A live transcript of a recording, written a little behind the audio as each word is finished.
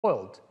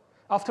world,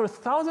 after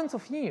thousands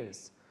of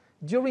years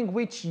during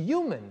which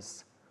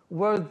humans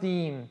were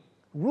the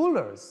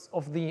rulers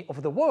of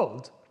the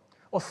world,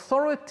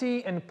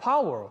 authority and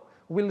power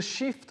will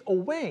shift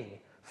away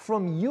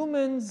from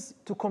humans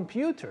to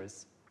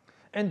computers,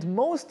 and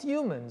most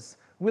humans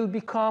will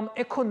become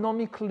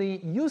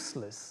economically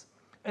useless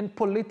and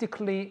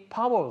politically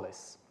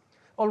powerless.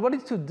 Already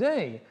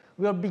today,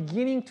 we are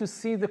beginning to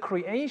see the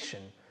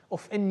creation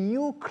of a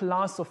new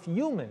class of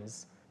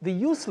humans, the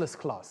useless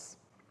class.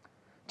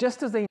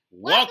 Just as they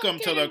Welcome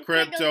to the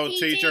Crypto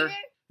Teacher.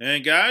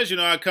 And guys,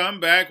 I come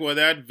back with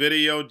that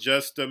video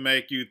just to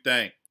make you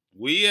think.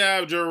 We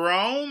have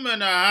Jerome in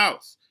the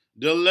house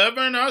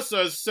delivering us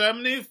a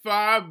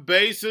 75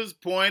 basis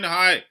point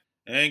hike.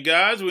 And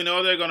guys, we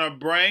know they're going to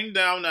bring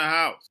down the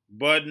house,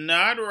 but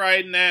not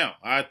right now.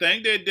 I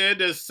think they did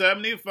this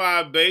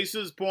 75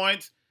 basis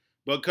points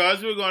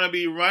because we're going to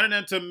be running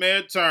into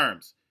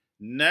midterms.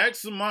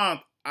 Next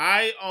month,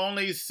 I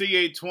only see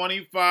a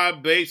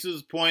 25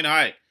 basis point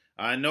hike.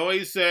 I know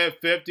he said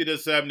 50 to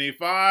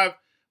 75,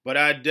 but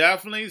I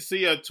definitely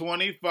see a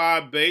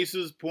 25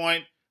 basis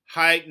point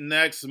hike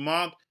next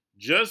month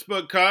just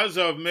because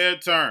of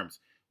midterms.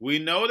 We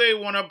know they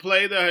want to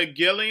play the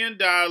Hegelian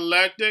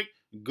dialectic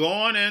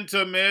going into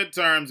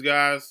midterms,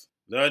 guys.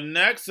 The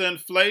next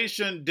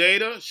inflation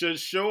data should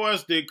show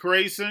us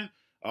decreasing.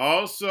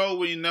 Also,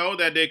 we know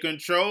that they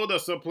control the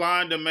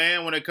supply and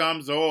demand when it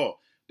comes to oil.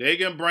 They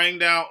can bring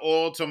down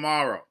oil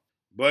tomorrow.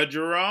 But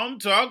Jerome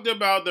talked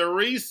about the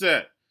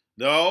reset.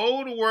 The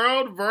old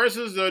world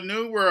versus the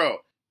new world.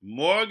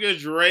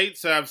 Mortgage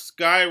rates have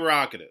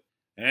skyrocketed.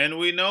 And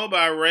we know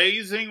by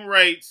raising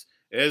rates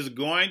is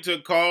going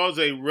to cause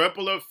a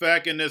ripple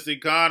effect in this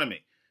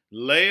economy.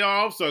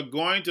 Layoffs are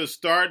going to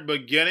start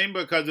beginning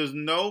because there's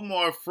no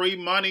more free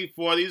money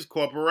for these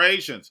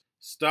corporations.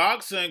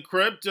 Stocks and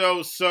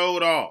crypto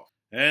sold off.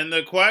 And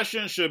the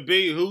question should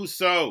be who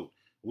sold?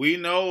 We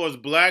know it was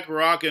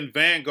BlackRock and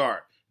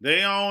Vanguard.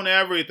 They own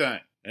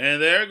everything.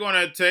 And they're going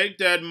to take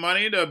that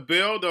money to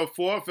build the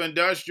fourth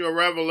industrial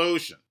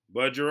revolution.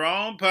 But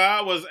Jerome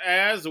Powell was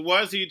asked,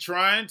 was he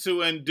trying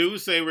to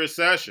induce a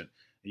recession?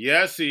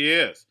 Yes, he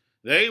is.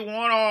 They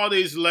want all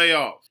these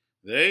layoffs.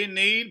 They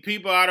need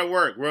people out of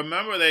work.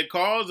 Remember, they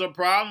cause a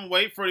problem,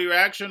 wait for the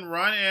reaction,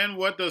 run in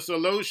with the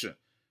solution.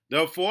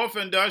 The fourth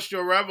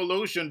industrial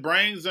revolution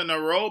brings in the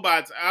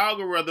robots,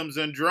 algorithms,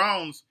 and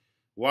drones,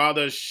 while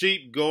the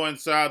sheep go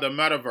inside the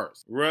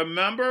metaverse.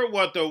 Remember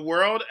what the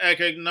World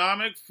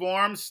Economic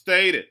Forum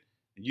stated.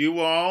 You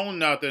will own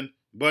nothing,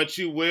 but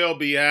you will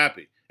be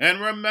happy.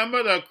 And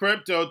remember, the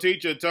Crypto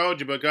Teacher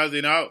told you because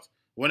he knows.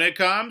 When it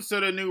comes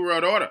to the New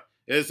World Order,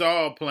 it's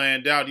all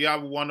planned out. You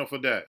have a wonderful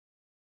day.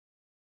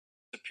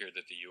 It appears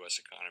that the U.S.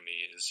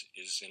 economy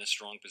is in a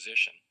strong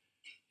position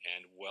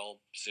and well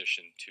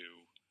positioned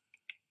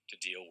to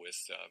deal with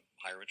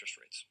higher interest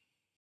rates.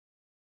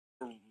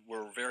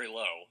 We're very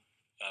low.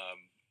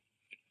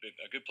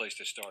 A good place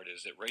to start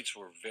is that rates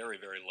were very,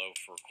 very low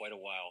for quite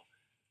a while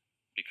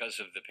because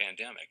of the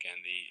pandemic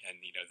and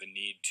the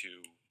need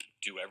to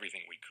do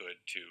everything we could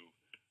to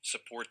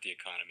support the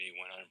economy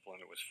when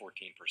unemployment was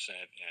 14%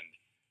 and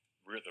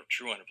the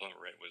true unemployment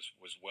rate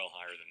was well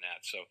higher than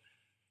that. So,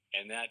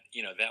 and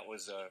that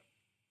was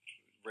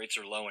rates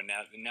are low, and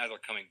now they're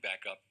coming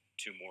back up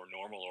to more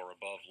normal or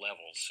above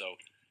levels. So.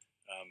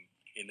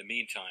 In the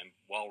meantime,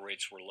 while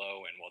rates were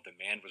low and while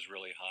demand was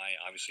really high,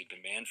 obviously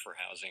demand for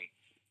housing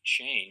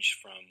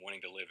changed from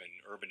wanting to live in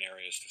urban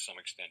areas to some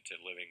extent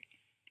to living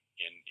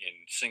in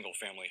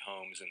single-family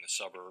homes in the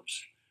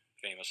suburbs,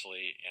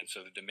 famously. And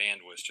so the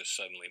demand was just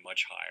suddenly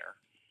much higher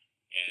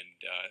and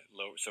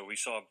low. So we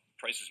saw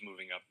prices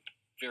moving up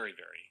very,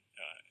 very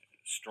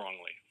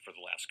strongly for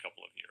the last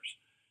couple of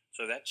years.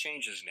 So that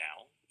changes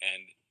now,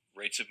 and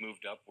rates have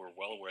moved up. We're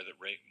well aware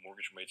that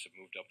mortgage rates have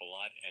moved up a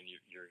lot, and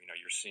you're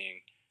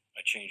seeing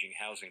a changing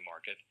housing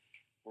market.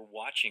 We're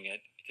watching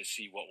it to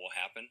see what will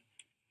happen.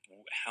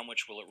 How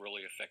much will it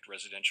really affect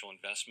residential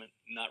investment?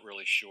 Not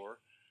really sure.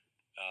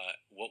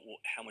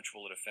 How much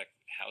will it affect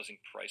housing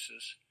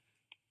prices?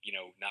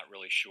 Not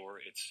really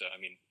sure. It's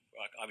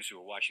obviously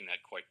we're watching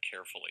that quite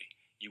carefully.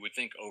 You would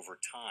think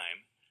over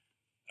time.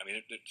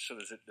 So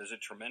there's a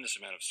tremendous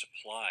amount of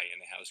supply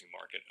in the housing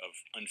market of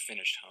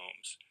unfinished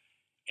homes,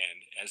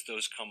 and as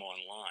those come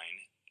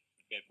online,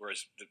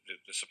 whereas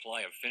the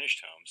supply of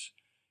finished homes.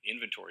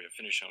 Inventory of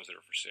finished homes that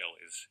are for sale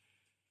is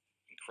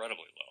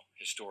incredibly low,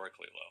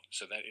 historically low,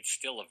 so that it's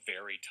still a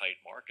very tight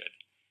market.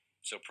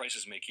 So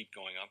prices may keep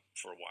going up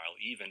for a while,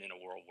 even in a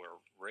world where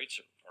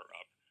rates are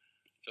up.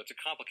 So it's a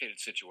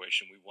complicated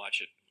situation. We watch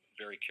it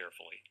very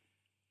carefully.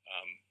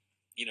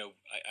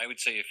 I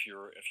would say if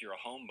you're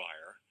a home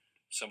buyer,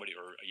 somebody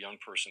or a young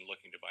person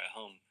looking to buy a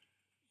home,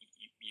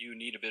 you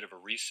need a bit of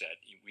a reset.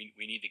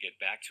 We need to get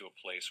back to a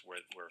place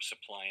where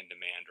supply and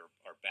demand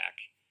are back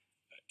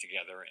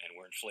together, and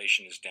where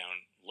inflation is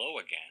down low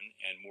again,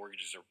 and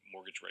mortgage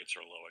rates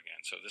are low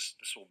again. So this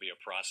will be a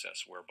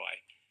process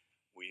whereby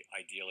we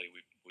ideally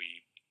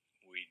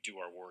do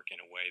our work in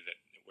a way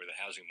where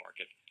the housing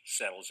market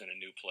settles in a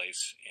new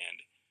place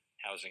and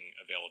housing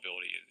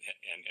availability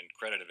and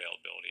credit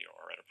availability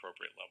are at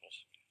appropriate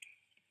levels.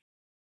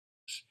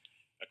 It's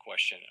a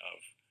question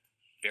of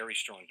very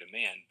strong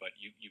demand, but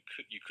you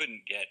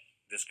couldn't get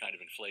this kind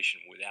of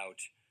inflation without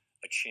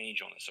a change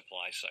on the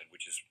supply side,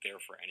 which is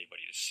there for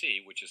anybody to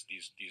see, which is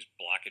these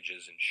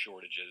blockages and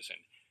shortages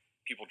and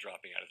people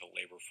dropping out of the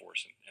labor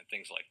force and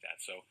things like that.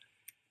 So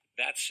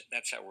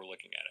that's how we're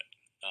looking at it.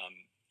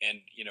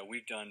 And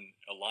we've done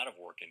a lot of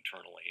work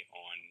internally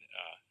on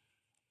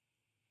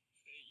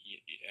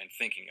and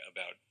thinking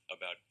about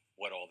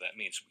what all that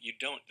means.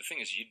 The thing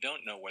is, you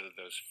don't know whether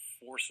those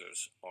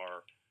forces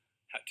are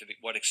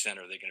what extent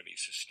are they going to be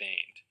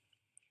sustained.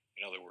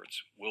 In other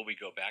words, will we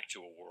go back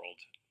to a world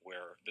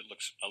where that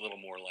looks a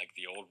little more like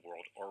the old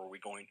world, or are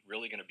we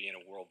really going to be in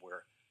a world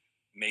where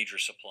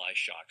major supply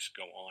shocks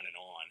go on and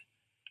on?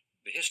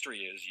 The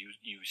history is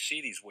you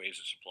see these waves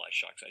of supply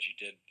shocks, as you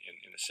did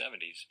in the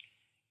 70s,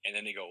 and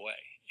then they go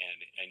away, and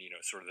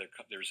sort of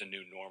there's a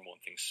new normal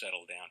and things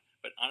settle down.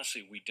 But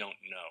honestly, we don't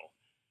know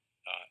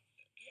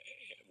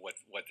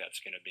what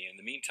that's going to be.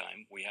 In the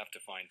meantime, we have to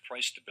find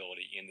price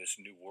stability in this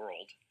new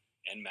world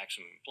and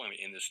maximum employment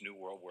in this new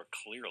world where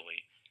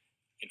clearly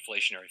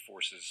inflationary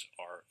forces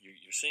are,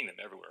 you're seeing them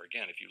everywhere.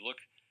 Again, if you look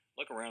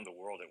around the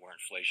world at where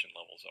inflation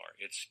levels are,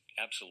 it's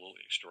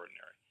absolutely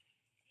extraordinary.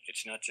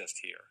 It's not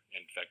just here.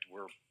 In fact,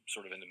 we're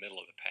sort of in the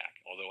middle of the pack.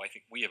 Although I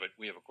think we have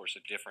of course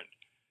a different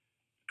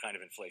kind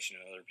of inflation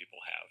than other people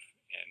have,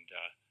 and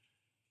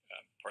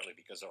partly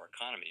because our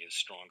economy is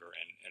stronger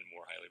and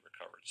more highly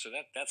recovered. So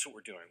that's what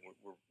we're doing.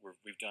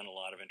 We've done a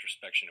lot of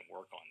introspection and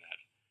work on that.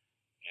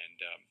 And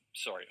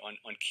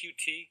on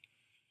QT,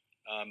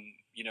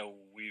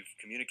 we've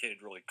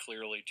communicated really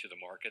clearly to the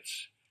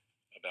markets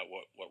about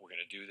what we're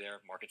going to do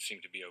there. Markets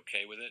seem to be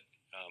okay with it.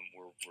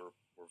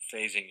 We're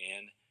phasing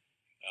in.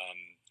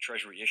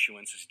 Treasury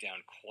issuance is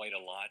down quite a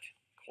lot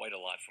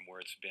from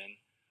where it's been.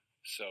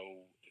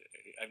 So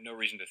I have no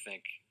reason to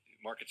think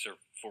markets are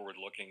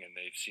forward-looking and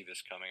they see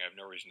this coming. I have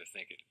no reason to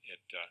think it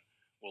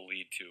will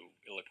lead to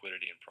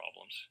illiquidity and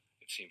problems.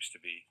 It seems to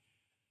be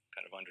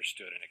kind of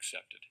understood and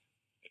accepted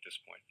at this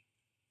point.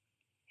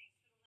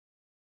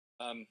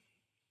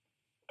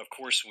 Of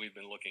course, we've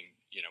been looking,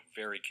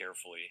 very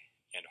carefully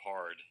and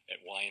hard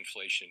at why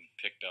inflation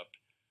picked up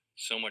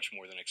so much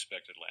more than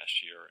expected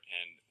last year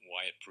and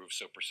why it proved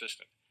so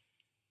persistent.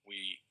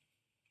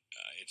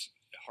 It's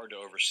hard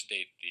to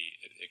overstate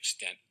the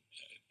extent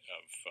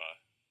of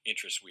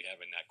interest we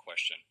have in that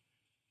question,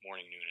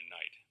 morning, noon, and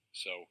night.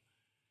 So,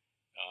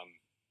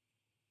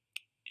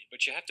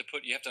 but you have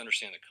to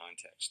understand the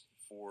context.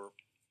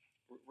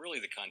 Really,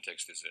 the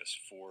context is this: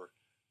 for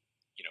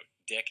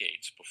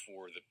decades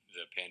before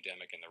the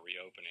pandemic and the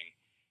reopening,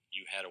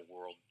 you had a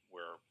world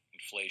where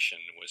inflation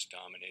was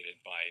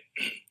dominated by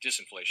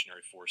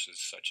disinflationary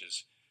forces such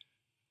as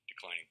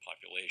declining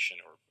population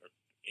or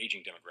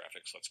aging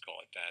demographics, let's call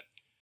it that.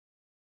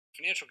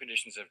 Financial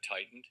conditions have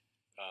tightened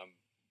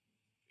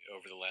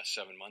over the last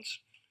 7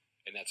 months,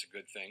 and that's a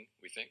good thing,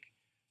 we think.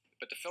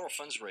 But the federal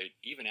funds rate,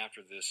 even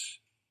after this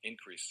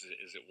increase,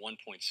 is at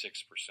 1.6%.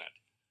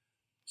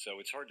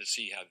 So it's hard to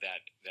see how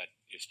that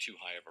is too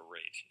high of a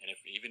rate. And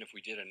even if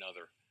we did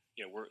another,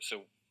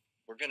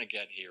 we're going to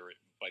get here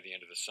by the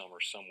end of the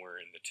summer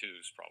somewhere in the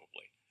twos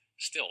probably.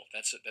 Still,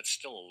 that's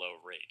still a low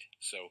rate.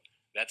 So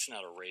that's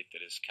not a rate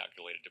that is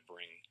calculated to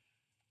bring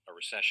a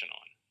recession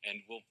on.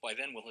 And by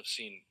then we'll have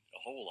seen a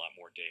whole lot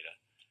more data.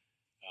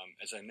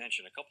 As I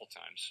mentioned a couple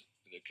times,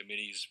 the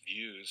committee's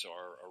views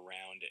are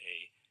around a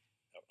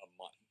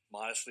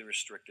modestly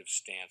restrictive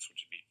stance,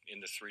 which would be in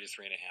the 3 to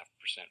 3.5%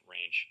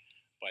 range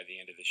by the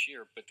end of this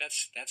year. But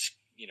that's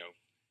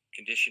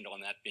conditioned on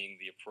that being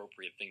the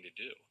appropriate thing to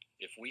do.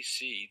 If we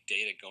see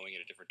data going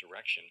in a different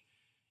direction,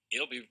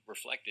 it'll be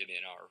reflected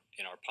in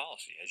our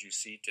policy, as you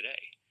see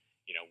today.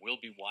 We'll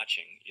be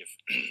watching if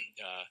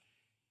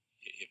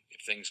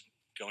things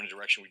go in a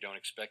direction we don't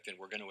expect, then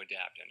we're going to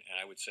adapt. And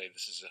I would say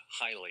this is a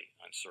highly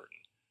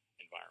uncertain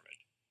environment,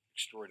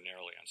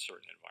 extraordinarily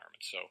uncertain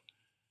environment. So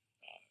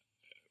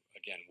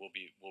again, we'll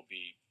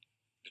be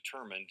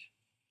determined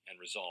and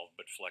resolved,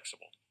 but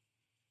flexible.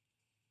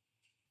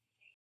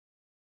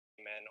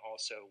 And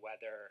also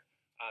whether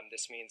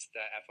this means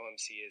the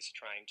FOMC is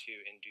trying to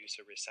induce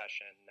a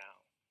recession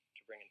now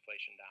to bring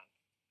inflation down.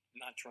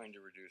 Not trying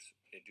to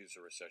induce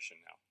a recession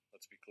now.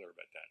 Let's be clear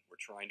about that.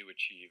 We're trying to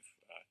achieve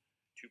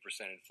 2%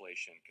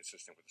 inflation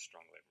consistent with a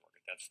strong labor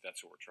market. That's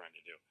what we're trying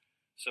to do.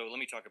 So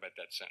let me talk about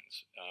that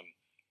sentence.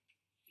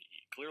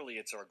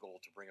 Clearly, it's our goal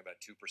to bring about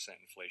 2%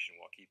 inflation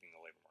while keeping the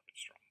labor market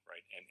strong,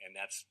 right? And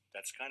that's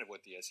kind of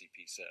what the SEP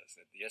says.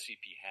 That the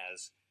SEP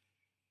has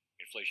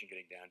inflation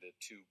getting down to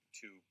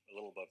a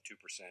little above 2%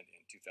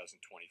 in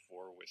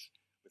 2024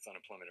 with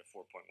unemployment at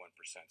 4.1%.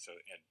 So,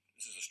 and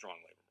this is a strong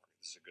labor market.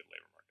 This is a good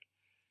labor market.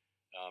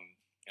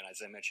 And as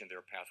I mentioned,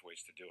 there are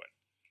pathways to do it.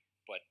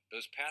 But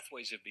those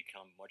pathways have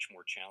become much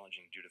more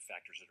challenging due to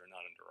factors that are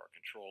not under our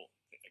control.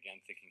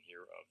 Again, thinking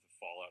here of the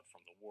fallout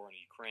from the war in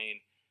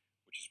Ukraine,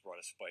 which has brought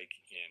a spike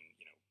in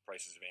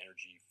prices of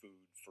energy,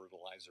 food,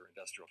 fertilizer,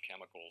 industrial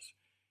chemicals.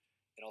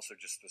 and also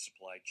just the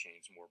supply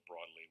chains more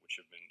broadly,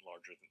 which have been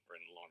larger than, or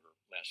longer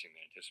lasting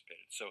than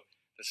anticipated. So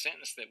the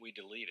sentence that we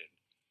deleted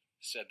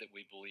said that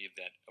we believe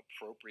that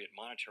appropriate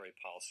monetary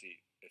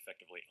policy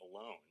effectively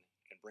alone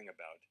can bring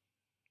about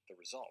the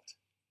result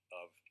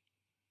of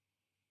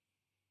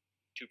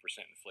 2%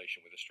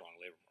 inflation with a strong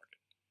labor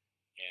market.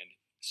 And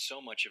so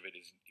much of it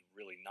is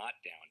really not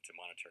down to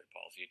monetary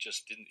policy.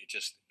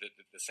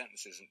 The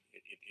sentence isn't,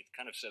 it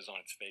kind of says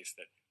on its face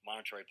that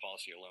monetary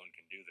policy alone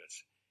can do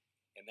this.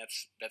 And that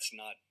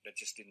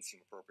just didn't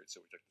seem appropriate,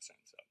 so we took the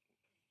sentence out.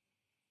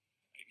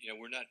 You know,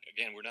 we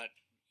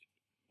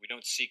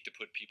don't seek to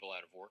put people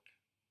out of work.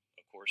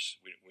 Of course,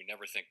 we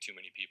never think too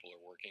many people are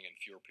working and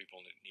fewer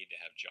people need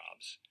to have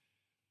jobs.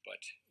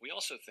 But we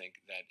also think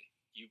that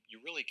you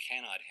really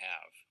cannot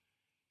have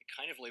the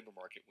kind of labor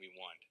market we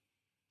want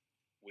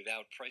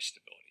without price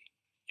stability.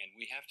 And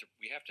we have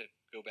to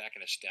go back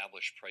and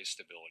establish price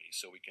stability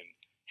so we can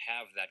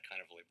have that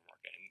kind of labor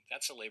market. And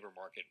that's a labor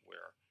market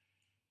where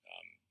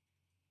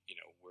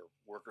where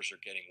workers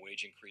are getting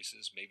wage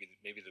increases. Maybe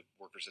the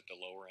workers at the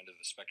lower end of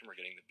the spectrum are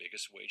getting the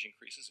biggest wage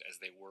increases, as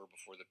they were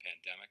before the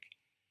pandemic,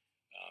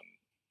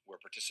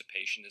 where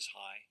participation is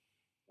high,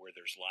 where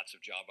there's lots of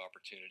job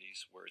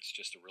opportunities, where it's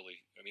just the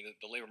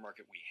labor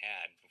market we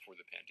had before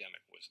the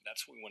pandemic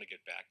that's what we want to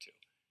get back to.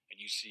 And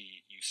you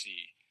see,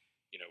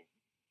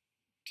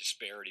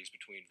 disparities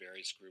between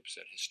various groups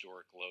at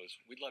historic lows.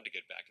 We'd love to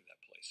get back to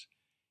that place.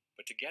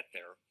 But to get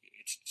there,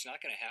 it's not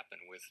going to happen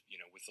with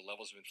the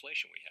levels of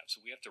inflation we have.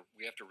 So we have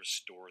to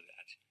restore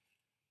that,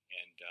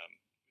 and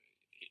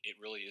it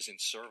really is in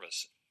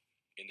service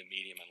in the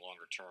medium and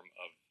longer term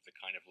of the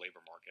kind of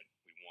labor market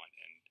we want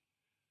and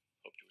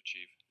hope to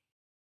achieve.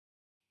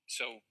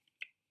 So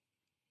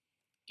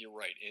you're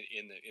right.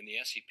 In the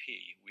SEP,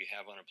 we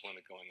have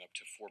unemployment going up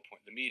to 4.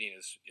 The median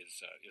is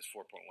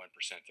 4.1%.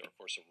 There are, of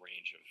course, a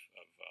range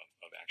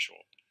of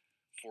actual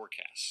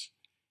forecasts.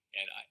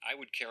 And I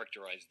would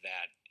characterize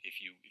that if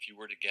you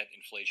were to get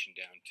inflation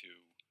down to,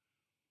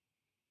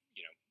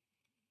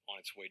 on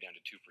its way down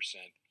to 2%,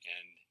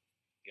 and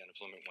the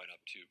unemployment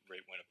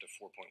rate went up to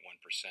 4.1%,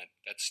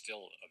 that's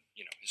still a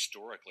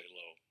historically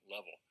low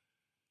level.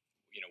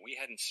 We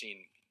hadn't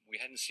seen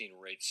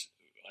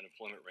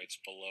unemployment rates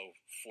below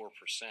 4%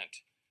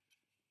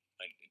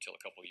 until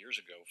a couple of years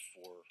ago.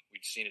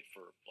 We'd seen it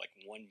for like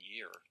 1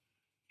 year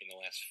in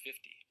the last 50.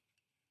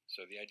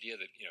 So the idea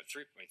that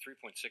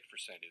 3.6%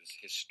 is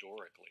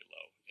historically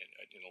low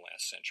in the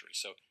last century.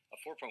 So a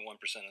 4.1%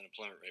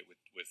 unemployment rate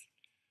with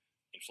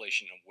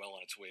inflation well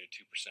on its way to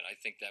 2%, I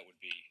think that would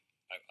be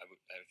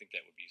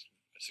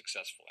a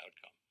successful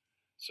outcome.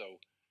 So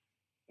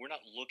we're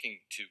not looking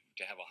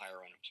to have a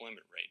higher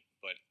unemployment rate,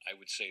 but I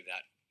would say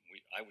that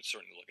I would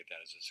certainly look at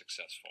that as a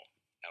successful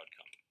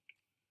outcome.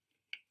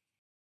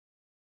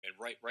 And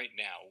right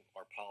now,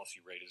 our policy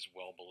rate is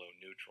well below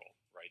neutral,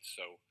 right?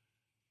 So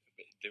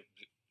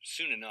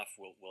soon enough,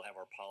 we'll have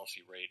our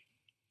policy rate.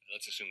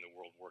 Let's assume the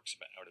world works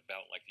about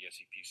like the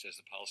SEP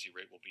says. The policy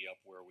rate will be up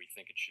where we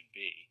think it should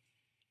be,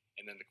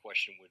 and then the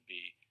question would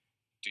be,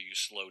 do you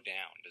slow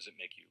down? Does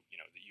it make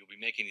you'll be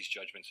making these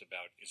judgments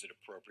about, is it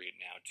appropriate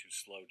now to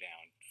slow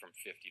down from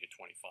 50 to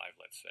 25,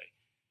 let's say,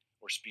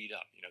 or speed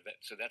up?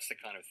 So that's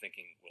the kind of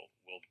thinking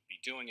we'll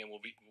be doing, and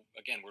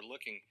we're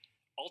looking.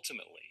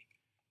 Ultimately,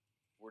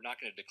 we're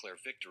not going to declare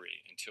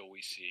victory until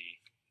we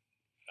see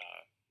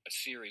a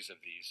series of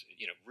these,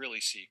 really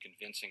see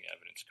convincing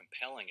evidence,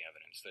 compelling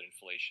evidence that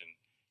inflation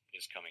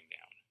is coming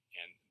down.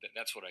 And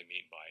that's what I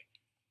mean by,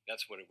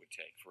 that's what it would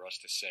take for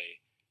us to say,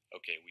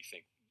 okay, we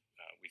think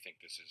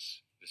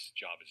this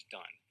job is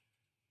done.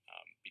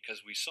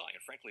 Because we saw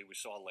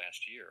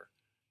last year,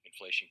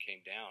 inflation came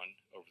down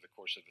over the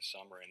course of the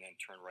summer and then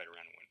turned right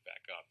around and went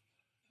back up.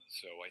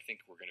 So I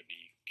think we're going to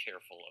be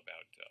careful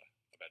about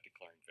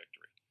declaring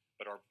victory.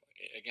 But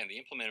the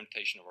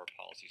implementation of our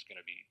policy is going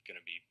to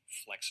be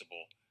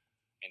flexible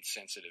and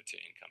sensitive to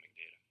incoming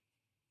data.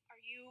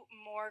 Are you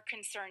more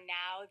concerned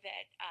now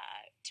that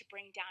to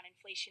bring down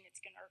inflation,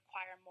 it's going to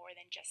require more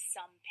than just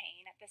some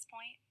pain at this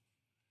point?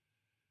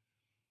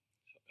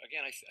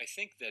 Again, I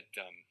think that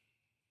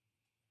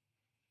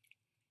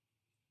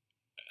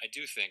I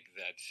do think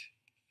that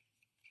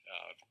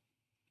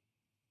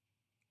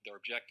their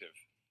objective,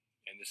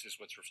 and this is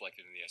what's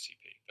reflected in the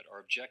SEP, but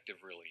our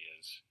objective really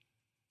is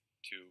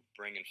to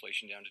bring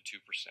inflation down to 2%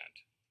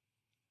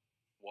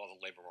 while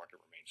the labor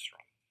market remains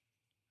strong.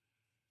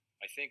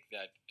 I think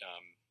that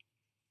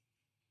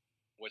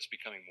what's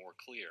becoming more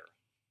clear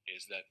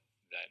is that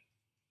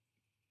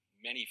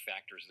many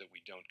factors that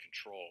we don't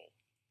control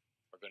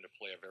are going to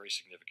play a very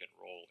significant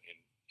role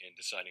in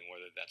deciding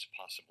whether that's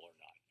possible or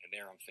not. And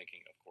there I'm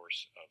thinking, of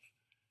course, of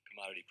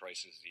commodity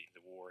prices,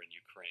 the war in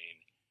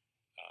Ukraine,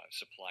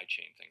 supply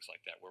chain, things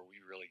like that, where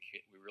we really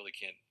can't.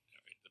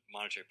 The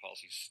monetary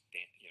policy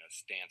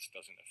stance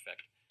doesn't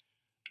affect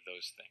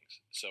those things.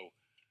 So,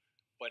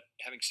 but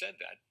having said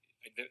that,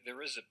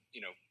 there is a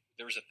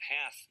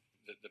path.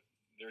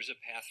 There's a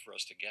path for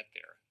us to get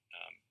there.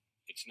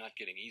 It's not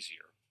getting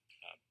easier.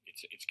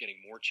 It's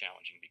getting more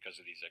challenging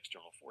because of these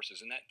external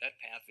forces, and that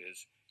path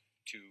is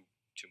to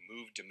to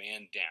move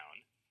demand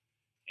down,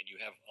 and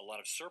you have a lot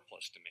of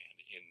surplus demand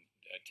in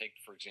take,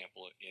 for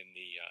example, in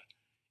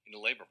the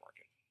labor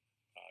market.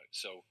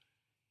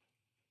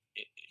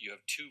 You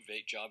have two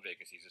job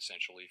vacancies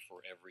essentially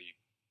for every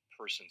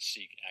person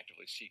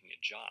actively seeking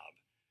a job,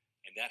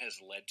 and that has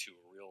led to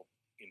a real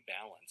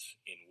imbalance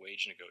in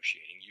wage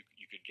negotiating.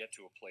 You could get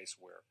to a place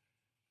where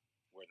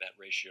that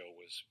ratio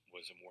was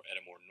at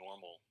a more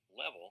normal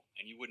level,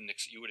 and you would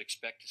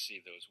expect to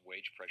see those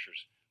wage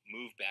pressures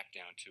move back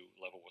down to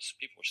level where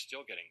people are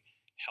still getting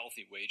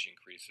healthy wage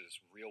increases,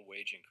 real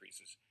wage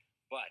increases,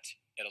 but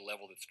at a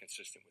level that's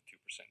consistent with 2%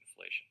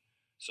 inflation.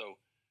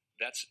 So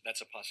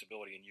that's a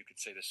possibility, and you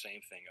could say the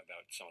same thing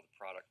about some of the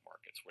product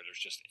markets where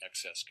there's just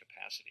excess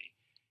capacity,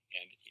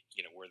 and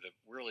where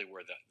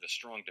the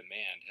strong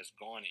demand has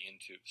gone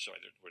into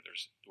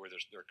where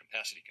they're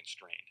capacity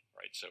constrained,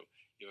 right? So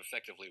you have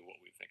effectively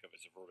what we think of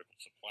as a vertical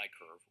supply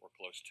curve or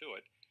close to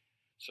it.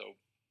 So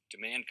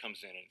demand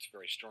comes in and it's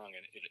very strong,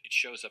 and it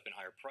shows up in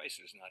higher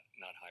prices,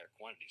 not higher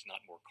quantities,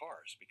 not more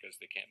cars, because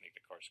they can't make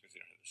the cars because they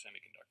don't have the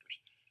semiconductors.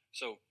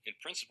 So in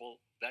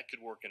principle, that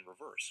could work in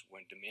reverse.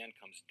 When demand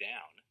comes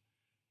down,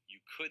 you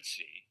could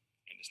see,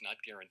 and it's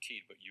not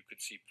guaranteed, but you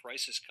could see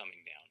prices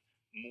coming down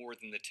more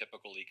than the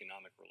typical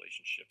economic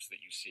relationships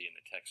that you see in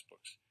the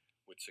textbooks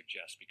would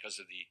suggest, because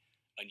of the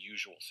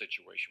unusual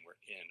situation we're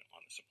in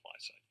on the supply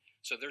side.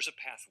 So there's a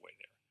pathway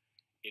there.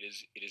 It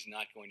is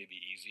not going to be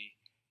easy,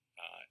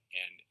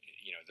 and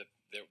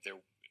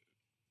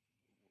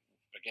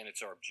again,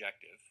 it's our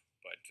objective,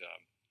 but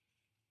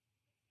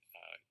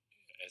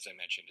as I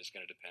mentioned, it's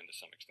going to depend to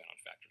some extent on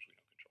factors we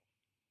don't control.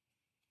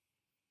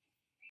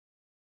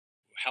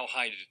 How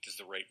high does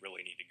the rate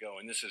really need to go?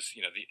 And this is,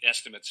 the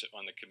estimates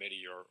on the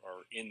committee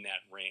are in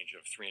that range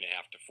of 3.5%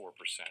 to 4%.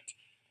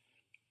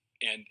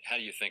 And how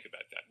do you think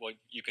about that? Well,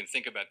 you can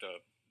think about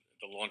the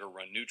longer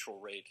run neutral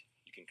rate.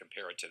 You can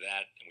compare it to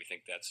that, and we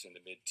think that's in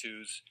the mid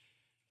twos.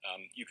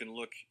 You can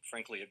look,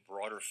 frankly, at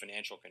broader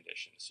financial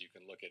conditions. You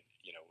can look at,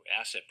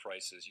 asset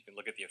prices. You can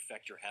look at the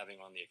effect you're having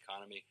on the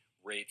economy,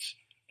 rates,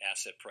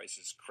 asset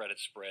prices,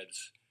 credit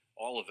spreads.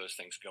 All of those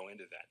things go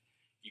into that.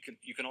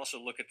 You can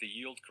also look at the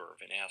yield curve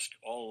and ask,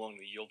 all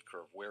along the yield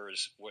curve, where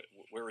is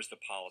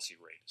the policy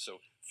rate? So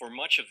for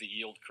much of the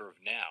yield curve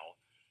now,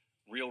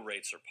 real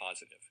rates are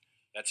positive.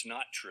 That's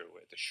not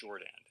true at the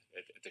short end.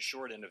 At the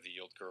short end of the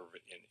yield curve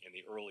in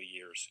the early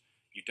years,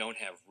 you don't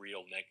have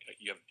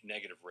you have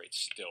negative rates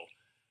still.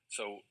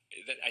 So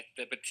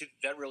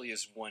that really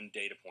is one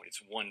data point.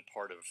 It's one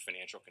part of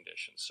financial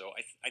conditions. So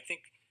I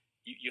think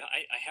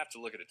I have to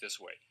look at it this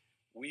way.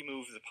 We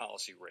move the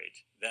policy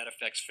rate, that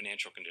affects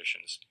financial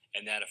conditions,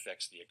 and that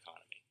affects the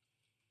economy.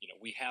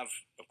 We have,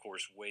 of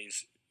course,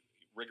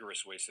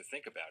 rigorous ways to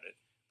think about it,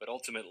 but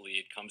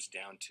ultimately it comes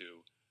down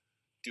to,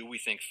 do we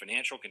think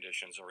financial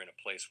conditions are in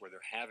a place where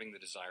they're having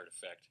the desired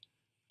effect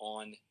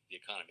on the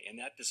economy? And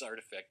that desired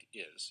effect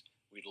is,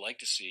 we'd like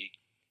to see,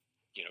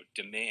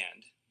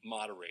 demand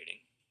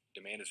moderating.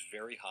 Demand is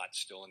very hot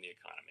still in the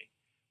economy.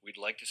 We'd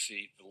like to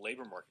see the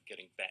labor market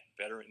getting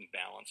better in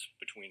balance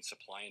between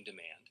supply and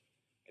demand.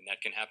 And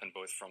that can happen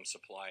both from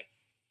supply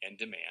and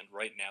demand.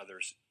 Right now,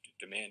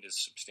 demand is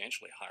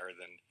substantially higher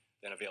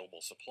than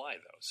available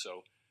supply, though.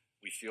 So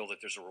we feel that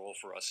there's a role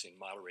for us in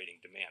moderating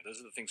demand. Those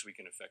are the things we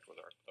can affect with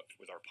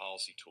our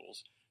policy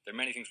tools. There are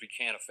many things we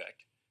can't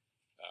affect,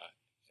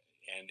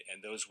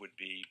 and those would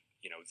be,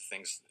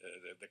 things,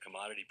 the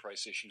commodity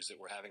price issues that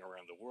we're having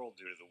around the world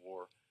due to the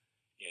war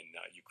in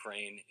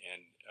Ukraine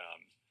and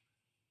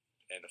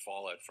the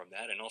fallout from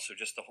that, and also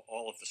just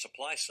all of the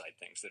supply side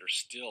things that are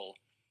still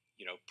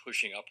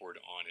pushing upward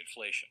on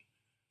inflation.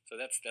 So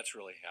that's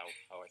really how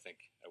I would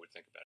think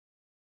about it.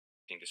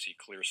 To see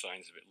clear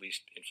signs of at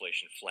least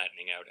inflation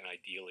flattening out and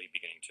ideally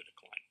beginning to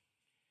decline.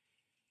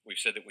 We've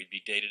said that we'd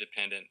be data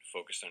dependent,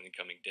 focused on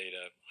incoming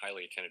data,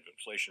 highly attentive to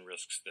inflation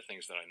risks, the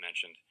things that I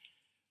mentioned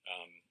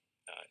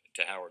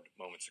to Howard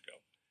moments ago.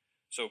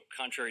 So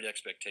contrary to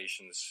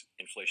expectations,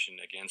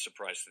 inflation again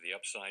surprised to the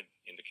upside.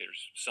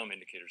 Some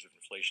indicators of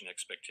inflation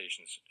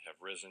expectations have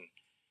risen.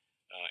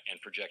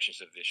 And projections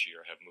of this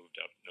year have moved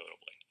up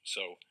notably.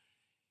 So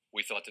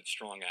we thought that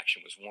strong action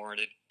was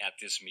warranted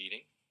at this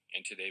meeting,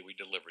 and today we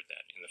delivered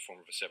that in the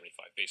form of a 75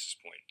 basis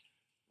point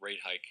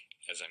rate hike,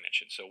 as I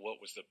mentioned. So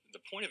what was the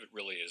point of it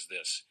really is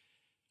this.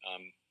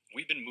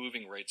 We've been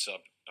moving rates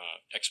up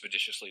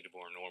expeditiously to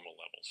more normal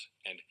levels.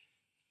 And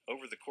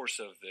over the course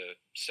of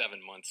the 7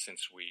 months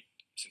since we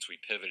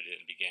pivoted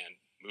and began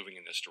moving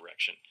in this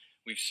direction,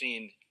 we've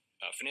seen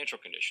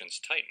financial conditions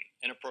tighten,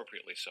 and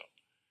appropriately so.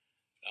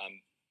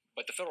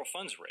 But the federal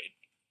funds rate,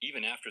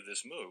 even after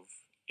this move,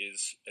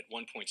 is at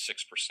 1.6%.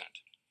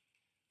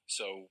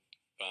 So,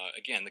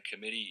 again, the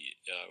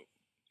committee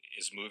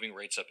is moving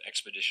rates up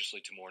expeditiously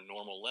to more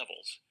normal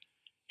levels.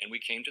 And we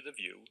came to the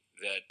view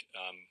that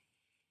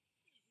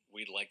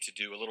we'd like to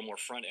do a little more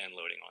front-end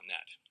loading on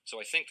that.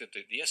 So I think that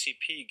the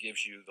SEP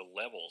gives you the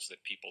levels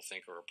that people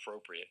think are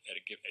appropriate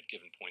at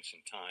given points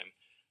in time.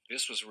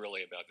 This was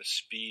really about the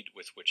speed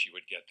with which you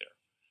would get there.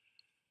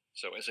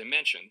 So as I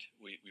mentioned,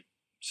 we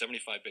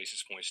 75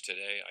 basis points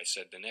today. I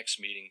said the next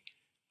meeting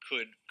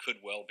could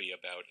well be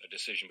about a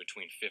decision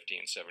between 50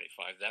 and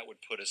 75. That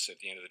would put us at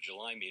the end of the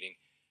July meeting,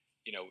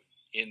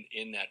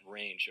 in that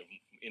range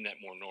in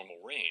that more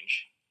normal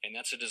range, and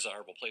that's a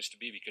desirable place to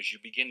be because you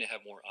begin to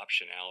have more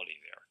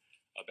optionality there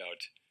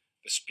about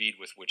the speed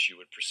with which you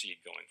would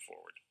proceed going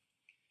forward.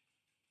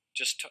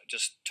 Just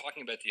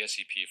talking about the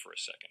SEP for a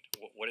second,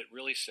 what it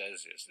really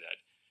says is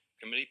that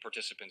committee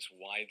participants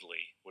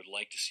widely would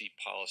like to see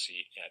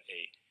policy at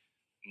a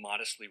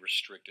modestly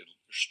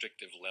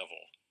restrictive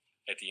level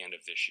at the end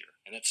of this year,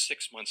 and that's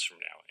 6 months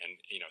from now. And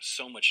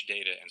so much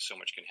data and so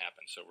much can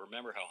happen. So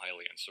remember how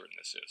highly uncertain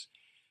this is.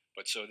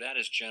 But so that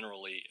is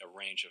generally a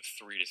range of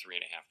 3 to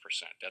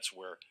 3.5%. That's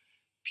where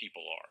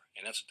people are,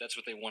 and that's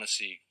what they want to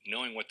see,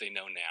 knowing what they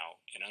know now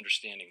and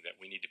understanding that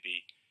we need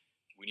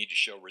to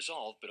show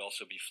resolve, but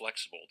also be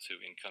flexible to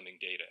incoming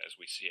data as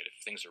we see it.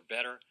 If things are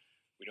better,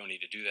 we don't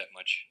need to do that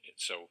much.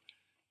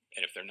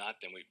 And if they're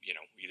not, then we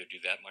either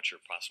do that much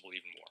or possibly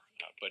even more.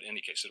 But in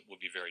any case, it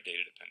will be very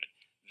data dependent.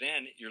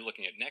 Then you're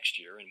looking at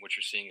next year, and what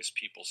you're seeing is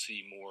people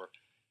see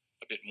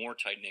a bit more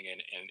tightening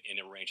in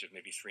a range of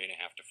maybe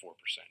 3.5 to 4%,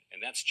 and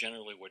that's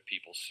generally what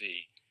people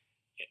see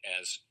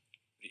as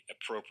the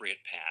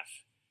appropriate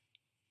path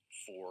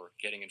for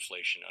getting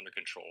inflation under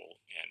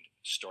control and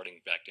starting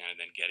back down and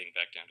then getting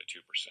back down to 2%.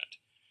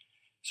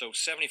 So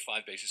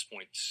 75 basis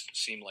points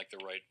seem like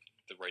the right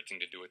thing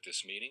to do at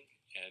this meeting,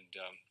 and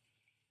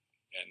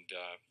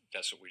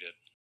that's what we did.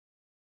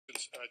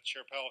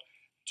 Chair Powell,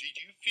 did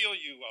you feel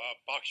you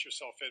boxed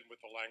yourself in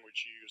with the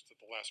language you used at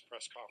the last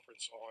press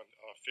conference on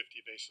 50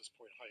 basis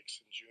point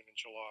hikes in June and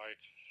July?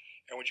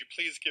 And would you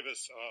please give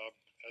us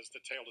as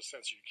detailed a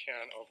sense as you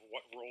can of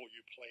what role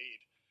you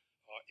played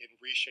in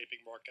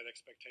reshaping market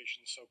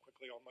expectations so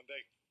quickly on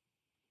Monday?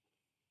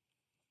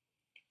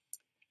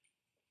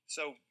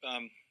 So,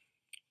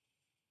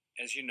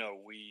 as you know,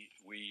 we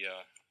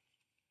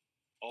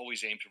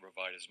always aim to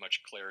provide as much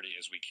clarity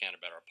as we can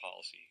about our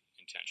policy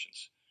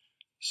intentions,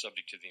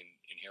 subject to the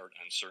inherent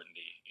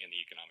uncertainty in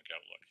the economic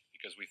outlook,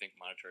 because we think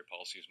monetary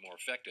policy is more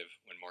effective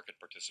when market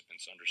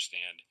participants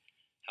understand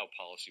how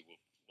policy will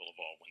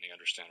evolve, when they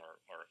understand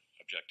our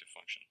objective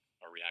function,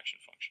 our reaction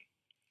function.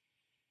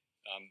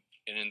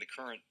 And in the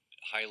current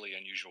highly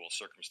unusual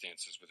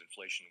circumstances with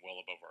inflation well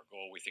above our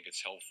goal, we think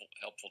it's helpful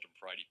to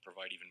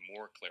provide even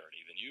more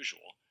clarity than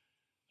usual,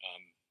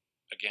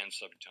 again,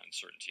 subject to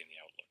uncertainty in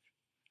the outlook.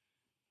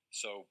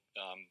 So,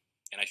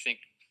 and I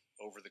think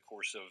over the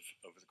course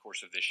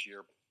of this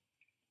year,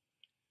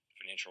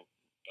 financial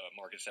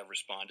markets have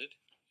responded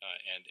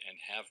and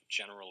have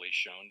generally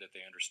shown that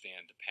they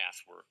understand the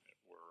path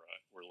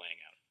we're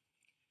laying out.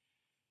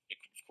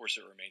 Of course,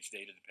 it remains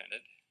data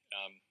dependent,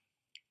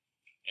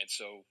 and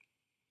so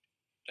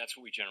that's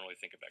what we generally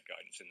think about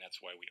guidance, and that's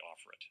why we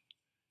offer it.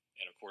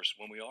 And of course,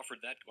 when I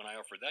offered that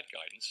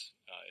guidance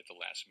at the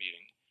last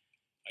meeting,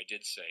 I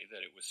did say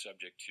that it was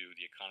subject to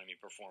the economy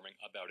performing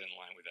about in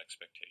line with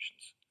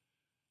expectations.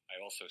 I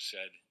also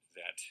said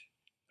that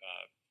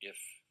if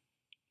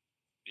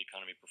the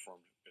economy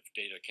if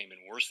data came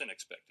in worse than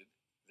expected,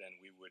 then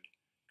we would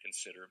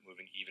consider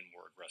moving even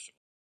more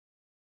aggressively.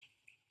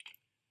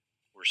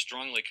 We're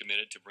strongly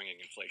committed to bringing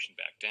inflation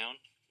back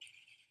down,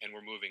 and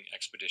we're moving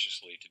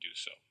expeditiously to do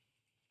so.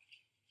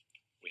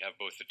 We have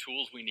both the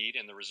tools we need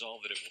and the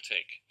resolve that it will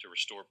take to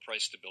restore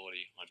price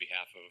stability on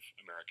behalf of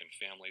American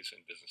families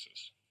and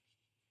businesses.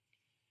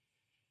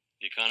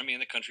 The economy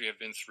and the country have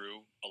been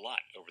through a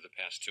lot over the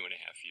past 2.5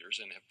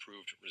 years and have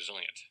proved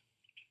resilient.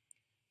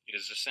 It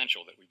is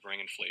essential that we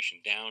bring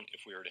inflation down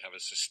if we are to have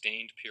a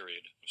sustained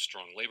period of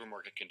strong labor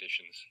market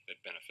conditions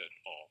that benefit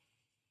all.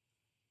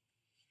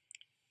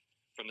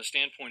 From the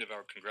standpoint of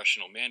our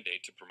congressional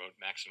mandate to promote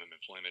maximum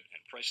employment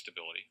and price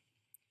stability,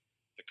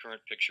 the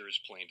current picture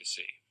is plain to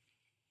see.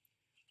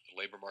 The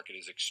labor market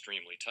is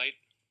extremely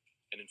tight,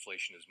 and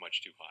inflation is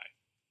much too high.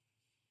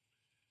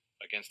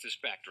 Against this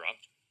backdrop,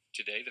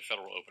 today the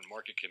Federal Open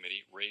Market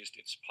Committee raised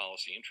its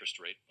policy interest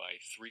rate by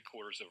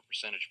 0.75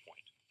 percentage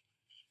point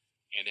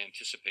and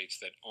anticipates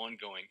that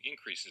ongoing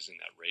increases in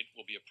that rate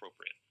will be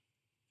appropriate.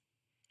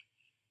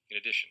 In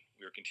addition,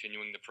 we are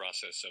continuing the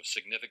process of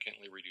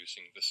significantly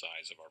reducing the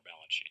size of our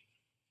balance sheet.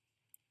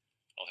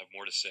 I'll have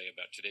more to say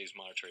about today's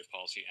monetary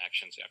policy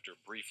actions after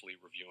briefly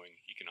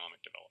reviewing economic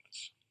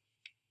developments.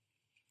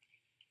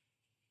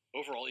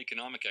 Overall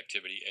economic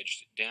activity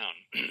edged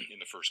down in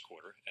the first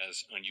quarter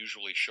as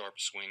unusually sharp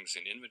swings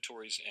in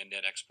inventories and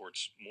net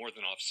exports more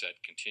than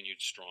offset continued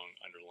strong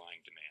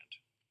underlying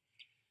demand.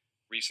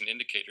 Recent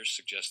indicators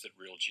suggest that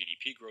real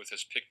GDP growth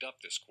has picked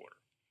up this quarter,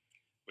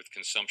 with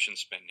consumption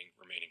spending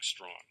remaining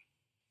strong.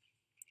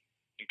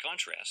 In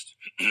contrast,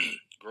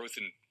 growth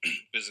in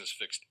business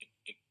fixed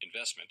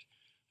investment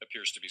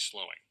appears to be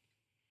slowing,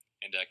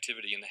 and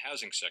activity in the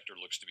housing sector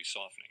looks to be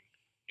softening,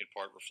 in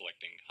part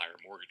reflecting higher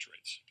mortgage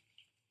rates.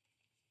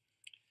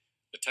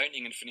 The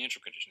tightening in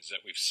financial conditions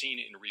that we've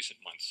seen in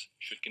recent months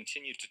should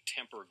continue to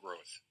temper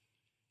growth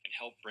and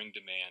help bring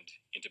demand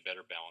into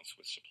better balance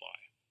with supply.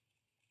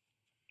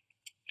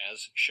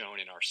 As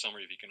shown in our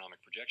summary of economic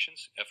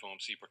projections,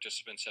 FOMC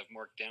participants have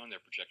marked down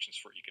their projections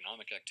for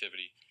economic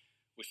activity,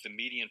 with the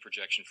median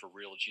projection for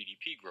real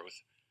GDP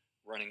growth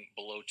running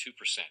below 2%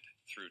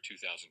 through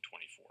 2024.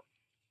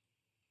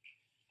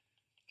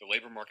 The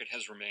labor market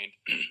has remained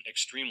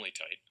extremely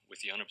tight,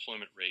 with the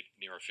unemployment rate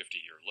near a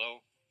 50-year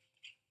low,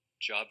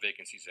 job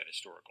vacancies at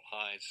historical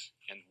highs,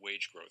 and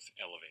wage growth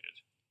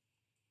elevated.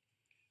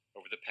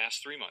 Over the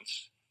past 3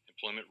 months,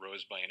 employment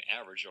rose by an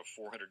average of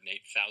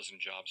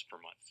 408,000 jobs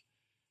per month,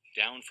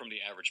 down from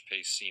the average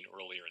pace seen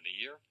earlier in the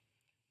year,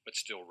 but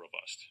still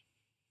robust.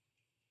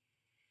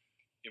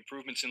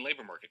 Improvements in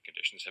labor market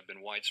conditions have been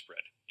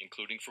widespread,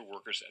 including for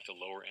workers at the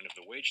lower end of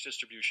the wage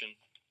distribution,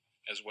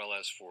 as well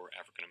as for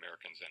African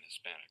Americans and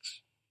Hispanics.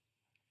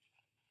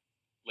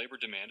 Labor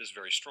demand is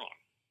very strong,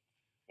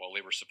 while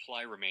labor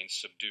supply remains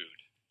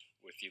subdued,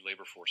 with the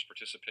labor force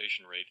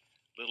participation rate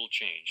little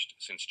changed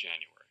since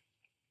January.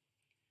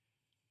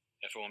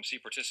 FOMC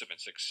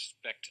participants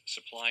expect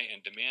supply and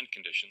demand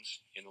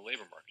conditions in the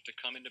labor market to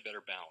come into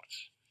better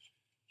balance,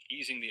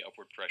 easing the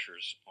upward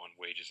pressures on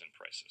wages and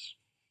prices.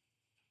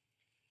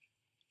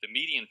 The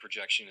median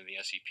projection in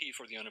the SEP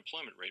for the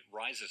unemployment rate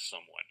rises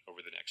somewhat over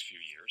the next few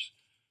years,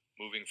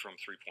 moving from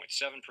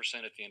 3.7%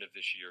 at the end of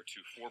this year to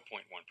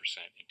 4.1%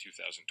 in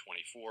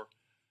 2024,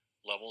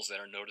 levels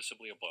that are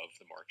noticeably above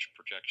the March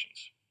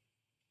projections.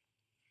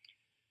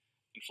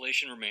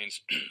 Inflation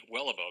remains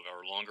well above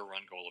our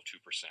longer-run goal of 2%.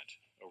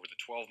 Over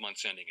the 12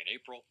 months ending in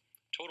April,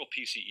 total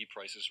PCE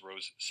prices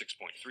rose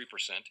 6.3%,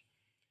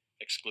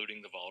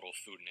 excluding the volatile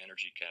food and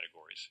energy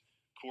categories.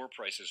 Core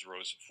prices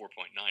rose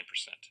 4.9%.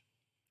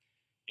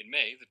 In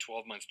May, the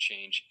 12-month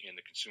change in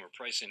the Consumer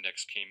Price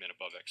Index came in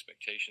above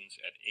expectations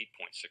at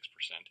 8.6%,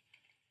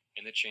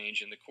 and the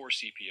change in the core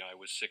CPI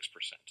was 6%.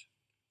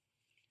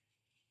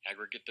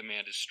 Aggregate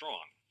demand is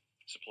strong.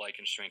 Supply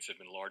constraints have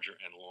been larger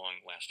and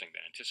long-lasting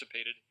than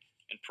anticipated,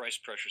 and price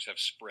pressures have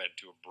spread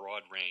to a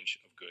broad range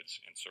of goods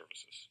and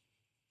services.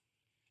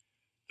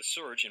 The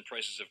surge in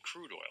prices of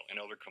crude oil and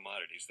other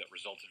commodities that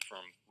resulted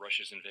from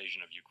Russia's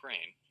invasion of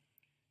Ukraine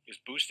is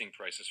boosting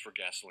prices for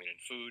gasoline and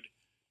food,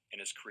 and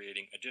is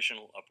creating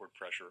additional upward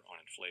pressure on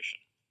inflation.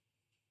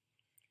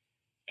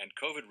 And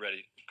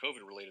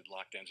COVID-related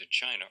lockdowns in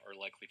China are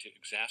likely to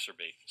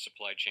exacerbate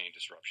supply chain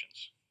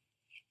disruptions.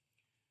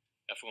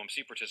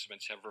 FOMC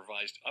participants have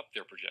revised up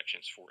their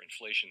projections for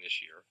inflation this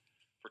year,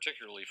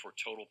 particularly for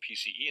total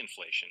PCE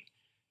inflation,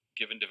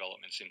 given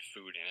developments in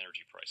food and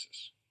energy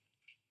prices.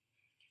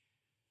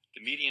 The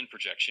median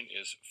projection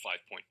is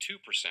 5.2%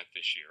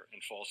 this year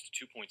and falls to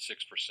 2.6%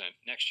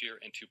 next year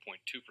and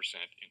 2.2%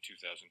 in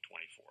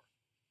 2024.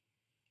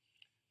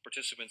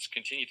 Participants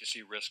continue to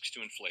see risks to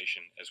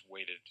inflation as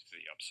weighted to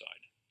the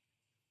upside.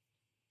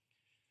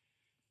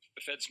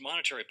 The Fed's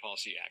monetary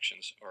policy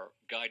actions are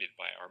guided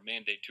by our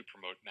mandate to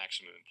promote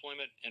maximum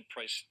employment and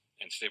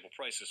stable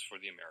prices for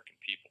the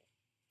American people.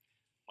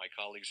 My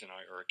colleagues and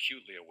I are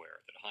acutely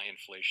aware that high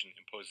inflation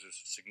imposes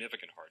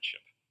significant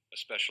hardship,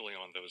 especially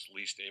on those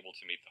least able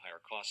to meet the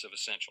higher costs of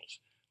essentials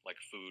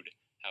like food,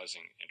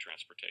 housing, and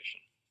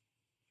transportation.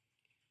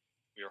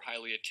 We are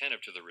highly attentive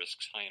to the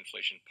risks high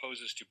inflation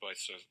poses to both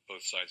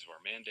sides of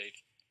our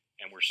mandate,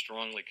 and we're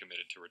strongly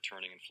committed to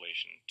returning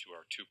inflation to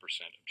our 2%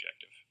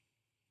 objective.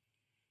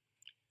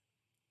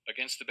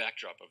 Against the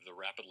backdrop of the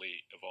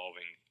rapidly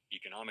evolving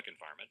economic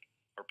environment,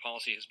 our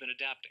policy has been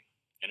adapting,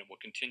 and it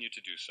will continue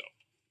to do so.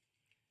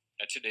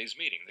 At today's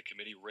meeting, the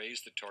committee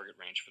raised the target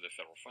range for the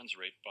federal funds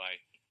rate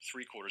by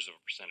 0.75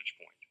 percentage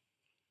point,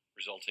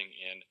 resulting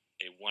in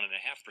a 1.5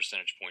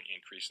 percentage point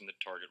increase in the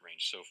target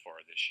range so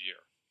far this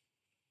year.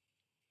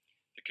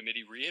 The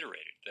committee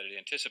reiterated that it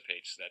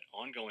anticipates that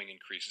ongoing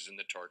increases in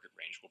the target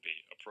range will be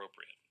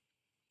appropriate.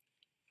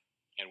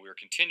 And we are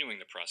continuing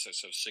the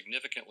process of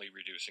significantly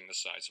reducing the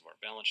size of our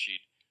balance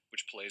sheet,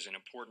 which plays an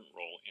important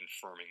role in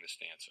firming the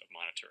stance of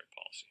monetary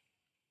policy.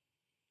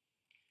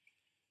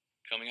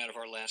 Coming out of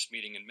our last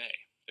meeting in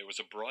May, there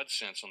was a broad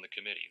sense on the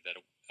committee that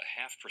a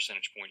 0.5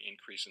 percentage point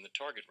increase in the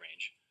target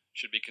range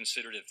should be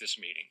considered at this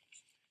meeting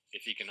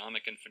if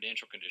economic and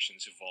financial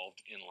conditions evolved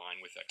in line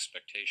with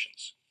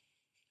expectations.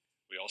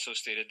 We also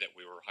stated that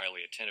we were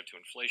highly attentive to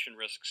inflation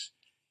risks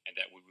and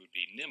that we would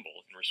be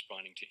nimble in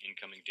responding to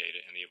incoming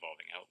data and the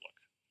evolving outlook.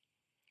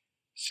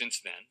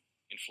 Since then,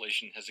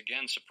 inflation has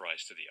again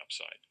surprised to the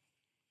upside.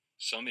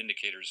 Some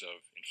indicators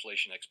of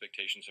inflation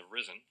expectations have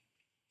risen,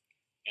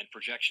 and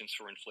projections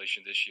for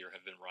inflation this year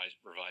have been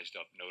revised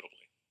up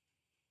notably.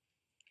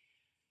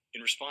 In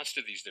response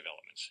to these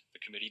developments,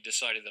 the committee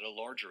decided that a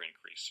larger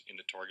increase in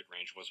the target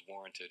range was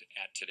warranted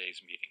at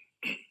today's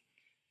meeting.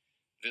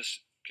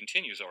 This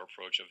continues our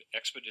approach of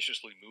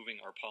expeditiously moving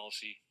our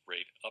policy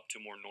rate up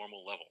to more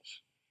normal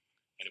levels,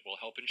 and it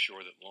will help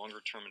ensure that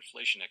longer-term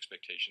inflation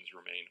expectations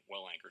remain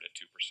well anchored at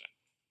 2%.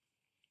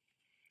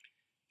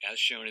 As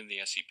shown in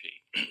the SEP,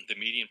 the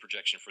median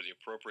projection for the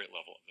appropriate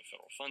level of the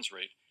federal funds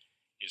rate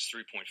is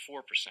 3.4%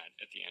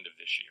 at the end of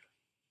this year,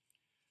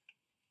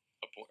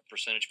 a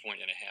percentage point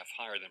and a half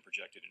higher than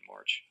projected in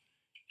March,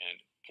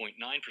 and 0.9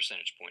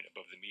 percentage point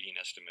above the median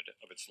estimate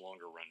of its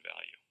longer-run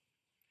value.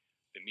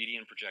 The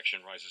median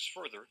projection rises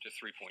further to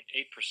 3.8%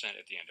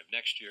 at the end of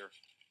next year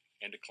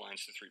and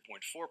declines to 3.4%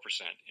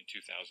 in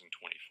 2024,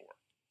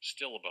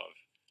 still above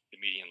the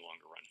median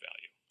longer-run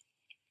value.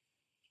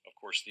 Of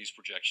course, these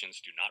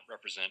projections do not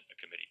represent a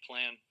committee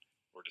plan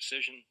or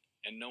decision,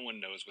 and no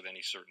one knows with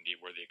any certainty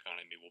where the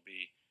economy will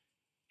be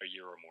a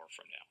year or more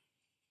from now.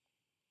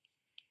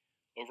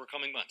 Over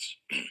coming months,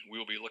 we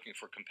will be looking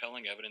for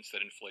compelling evidence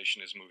that inflation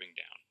is moving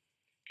down,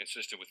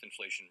 consistent with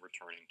inflation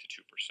returning to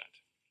 2%.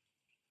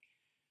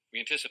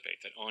 We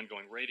anticipate that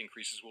ongoing rate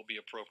increases will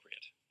be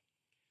appropriate.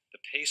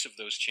 The pace of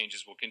those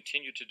changes will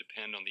continue to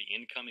depend on the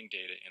incoming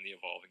data and the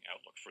evolving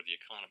outlook for the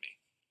economy.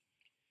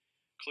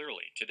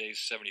 Clearly,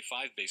 today's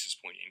 75 basis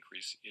point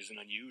increase is an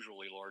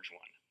unusually large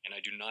one, and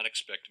I do not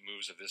expect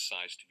moves of this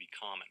size to be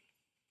common.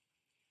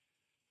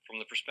 From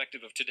the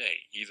perspective of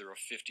today, either a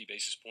 50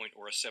 basis point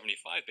or a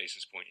 75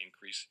 basis point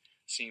increase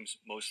seems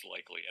most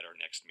likely at our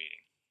next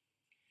meeting.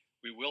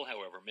 We will,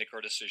 however, make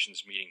our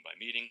decisions meeting by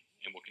meeting,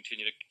 and will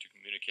continue to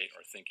communicate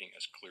our thinking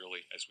as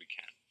clearly as we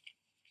can.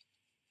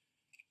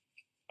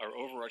 Our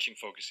overarching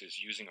focus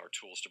is using our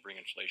tools to bring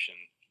inflation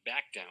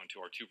back down to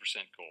our 2%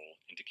 goal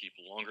and to keep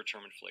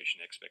longer-term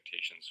inflation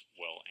expectations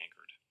well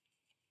anchored.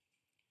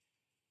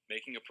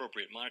 Making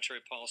appropriate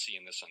monetary policy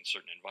in this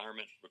uncertain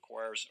environment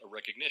requires a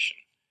recognition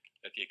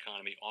that the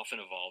economy often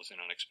evolves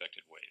in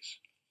unexpected ways.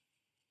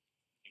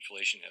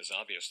 Inflation has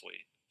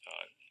obviously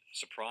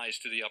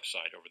surprised to the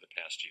upside over the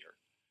past year,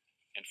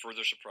 and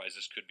further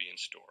surprises could be in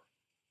store.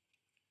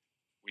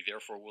 We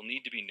therefore will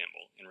need to be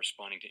nimble in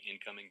responding to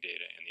incoming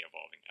data and the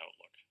evolving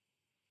outlook.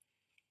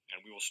 And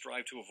we will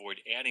strive to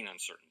avoid adding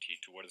uncertainty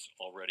to what is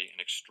already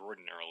an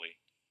extraordinarily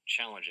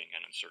challenging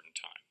and uncertain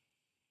time.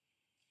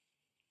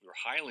 We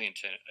are highly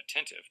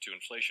attentive to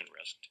inflation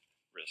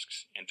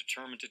risks and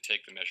determined to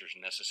take the measures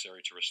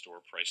necessary to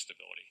restore price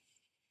stability.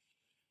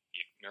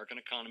 The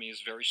American economy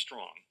is very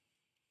strong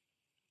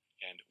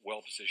and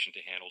well positioned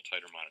to handle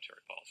tighter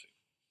monetary policy.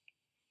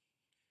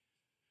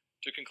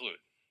 To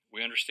conclude,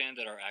 we understand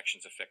that our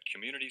actions affect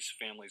communities,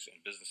 families,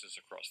 and businesses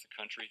across the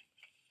country.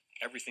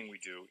 Everything we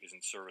do is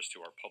in service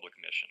to our public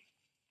mission.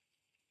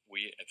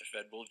 We at the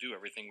Fed will do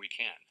everything we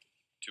can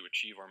to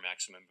achieve our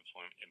maximum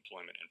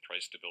employment and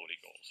price stability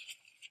goals.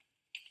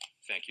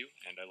 Thank you,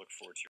 and I look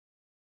forward to your...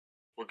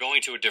 We're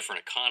going to a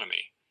different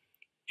economy,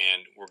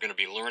 and we're going to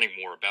be learning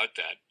more about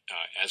that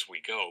as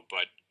we go,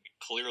 but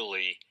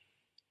clearly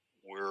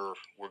we're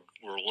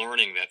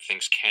learning that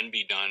things can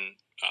be done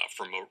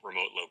from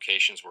remote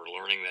locations. We're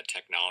learning that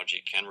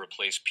technology can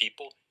replace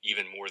people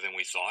even more than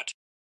we thought.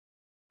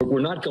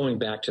 We're not going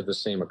back to the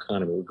same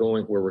economy.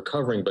 We're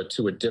recovering, but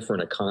to a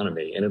different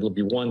economy, and it'll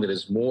be one that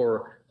is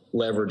more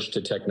leveraged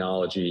to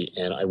technology.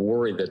 And I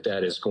worry that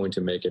that is going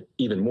to make it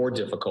even more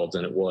difficult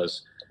than it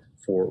was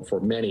for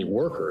many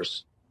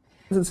workers.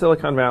 In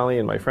Silicon Valley,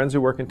 and my friends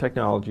who work in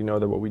technology know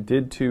that what we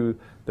did to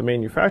the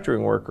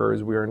manufacturing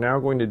workers, we are now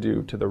going to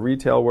do to the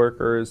retail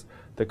workers,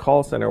 the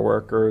call center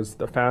workers,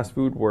 the fast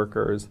food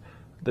workers,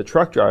 the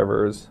truck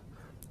drivers,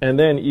 and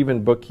then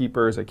even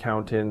bookkeepers,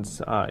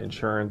 accountants,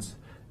 insurance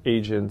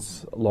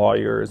agents,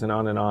 lawyers, and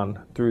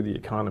on through the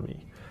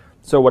economy.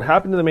 So what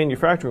happened to the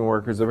manufacturing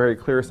workers is a very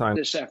clear sign.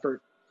 This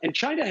effort. And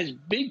China has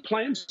big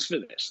plans for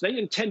this. They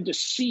intend to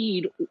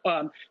seed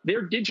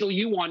their digital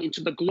yuan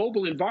into the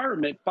global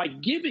environment by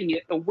giving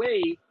it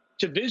away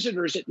to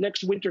visitors at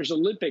next winter's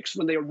Olympics.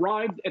 When they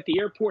arrive at the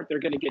airport, they're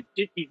going to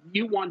get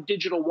yuan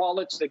digital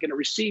wallets. They're going to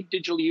receive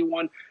digital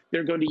yuan.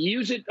 They're going to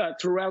use it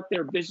throughout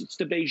their visits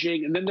to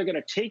Beijing, and then they're going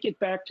to take it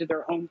back to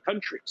their home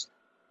countries.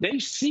 They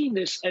see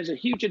this as a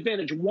huge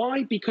advantage.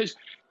 Why? Because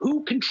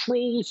who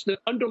controls the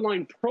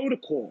underlying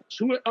protocols,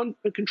 who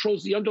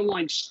controls the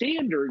underlying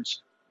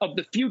standards of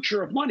the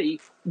future of money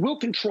will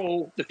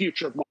control the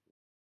future of money.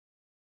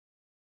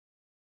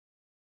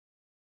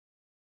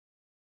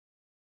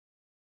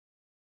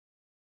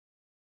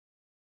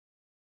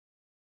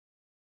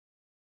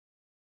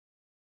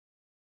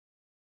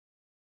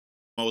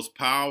 Most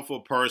powerful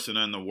person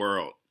in the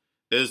world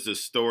is the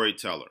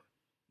storyteller.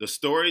 The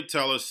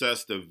storyteller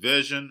sets the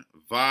vision,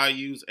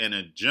 values, and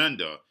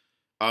agenda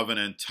of an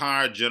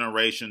entire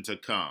generation to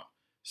come.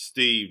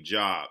 Steve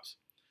Jobs.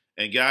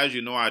 And guys,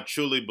 you know I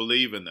truly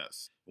believe in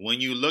this. When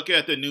you look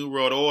at the New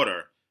World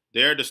Order,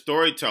 they're the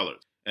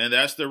storytellers. And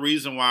that's the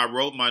reason why I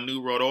wrote my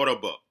New World Order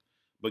book.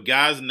 But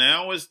guys,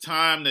 now it's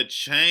time to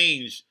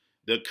change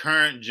the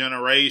current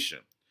generation.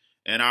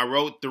 And I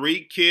wrote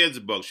 3 kids'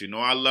 books. You know,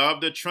 I love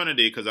the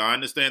Trinity because I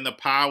understand the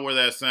power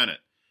that's in it.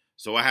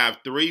 So I have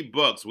 3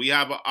 books. We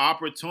have an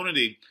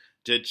opportunity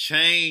to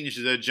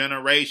change the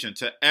generation,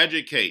 to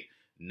educate,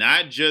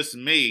 not just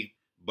me,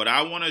 but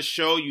I want to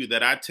show you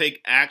that I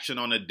take action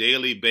on a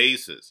daily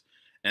basis.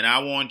 And I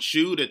want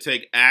you to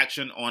take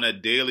action on a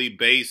daily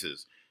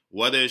basis.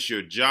 Whether it's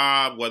your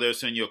job, whether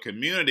it's in your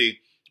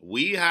community,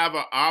 we have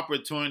an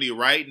opportunity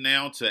right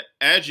now to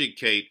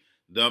educate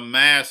the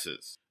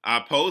masses.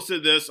 I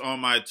posted this on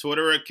my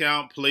Twitter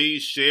account.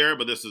 Please share,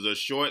 but this is a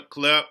short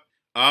clip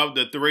of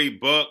the 3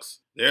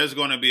 books. There's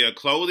going to be a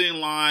clothing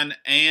line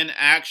and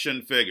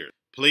action figures.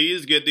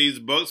 Please get these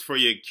books for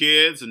your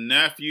kids,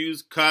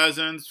 nephews,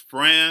 cousins,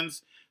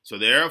 friends, So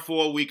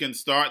therefore, we can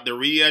start the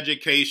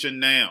re-education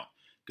now.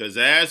 Because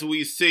as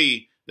we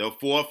see, the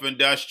fourth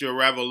industrial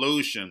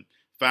revolution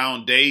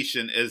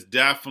foundation is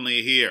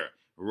definitely here.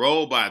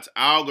 Robots,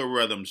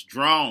 algorithms,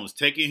 drones,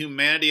 taking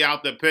humanity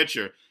out the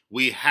picture.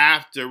 We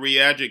have to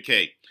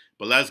re-educate.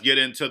 But let's get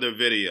into the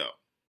video.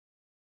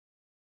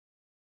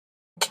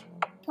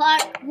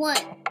 Part 1.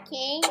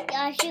 King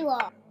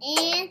Joshua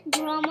and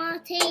Grandma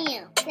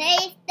Tam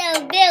save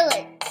the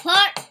village.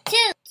 Part 2.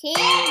 King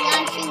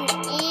Joshua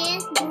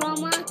and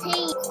Grandma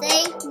Tam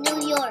save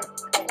New York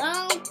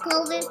from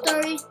COVID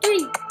Stories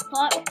 3.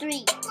 Part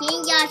 3.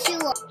 King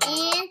Joshua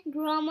and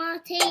Grandma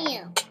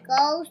Tam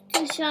goes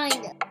to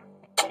China.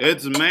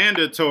 It's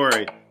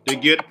mandatory to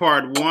get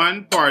part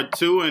 1, part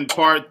 2, and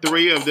part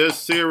 3 of this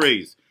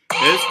series.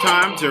 It's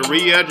time to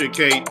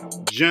re-educate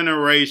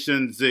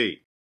Generation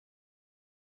Z.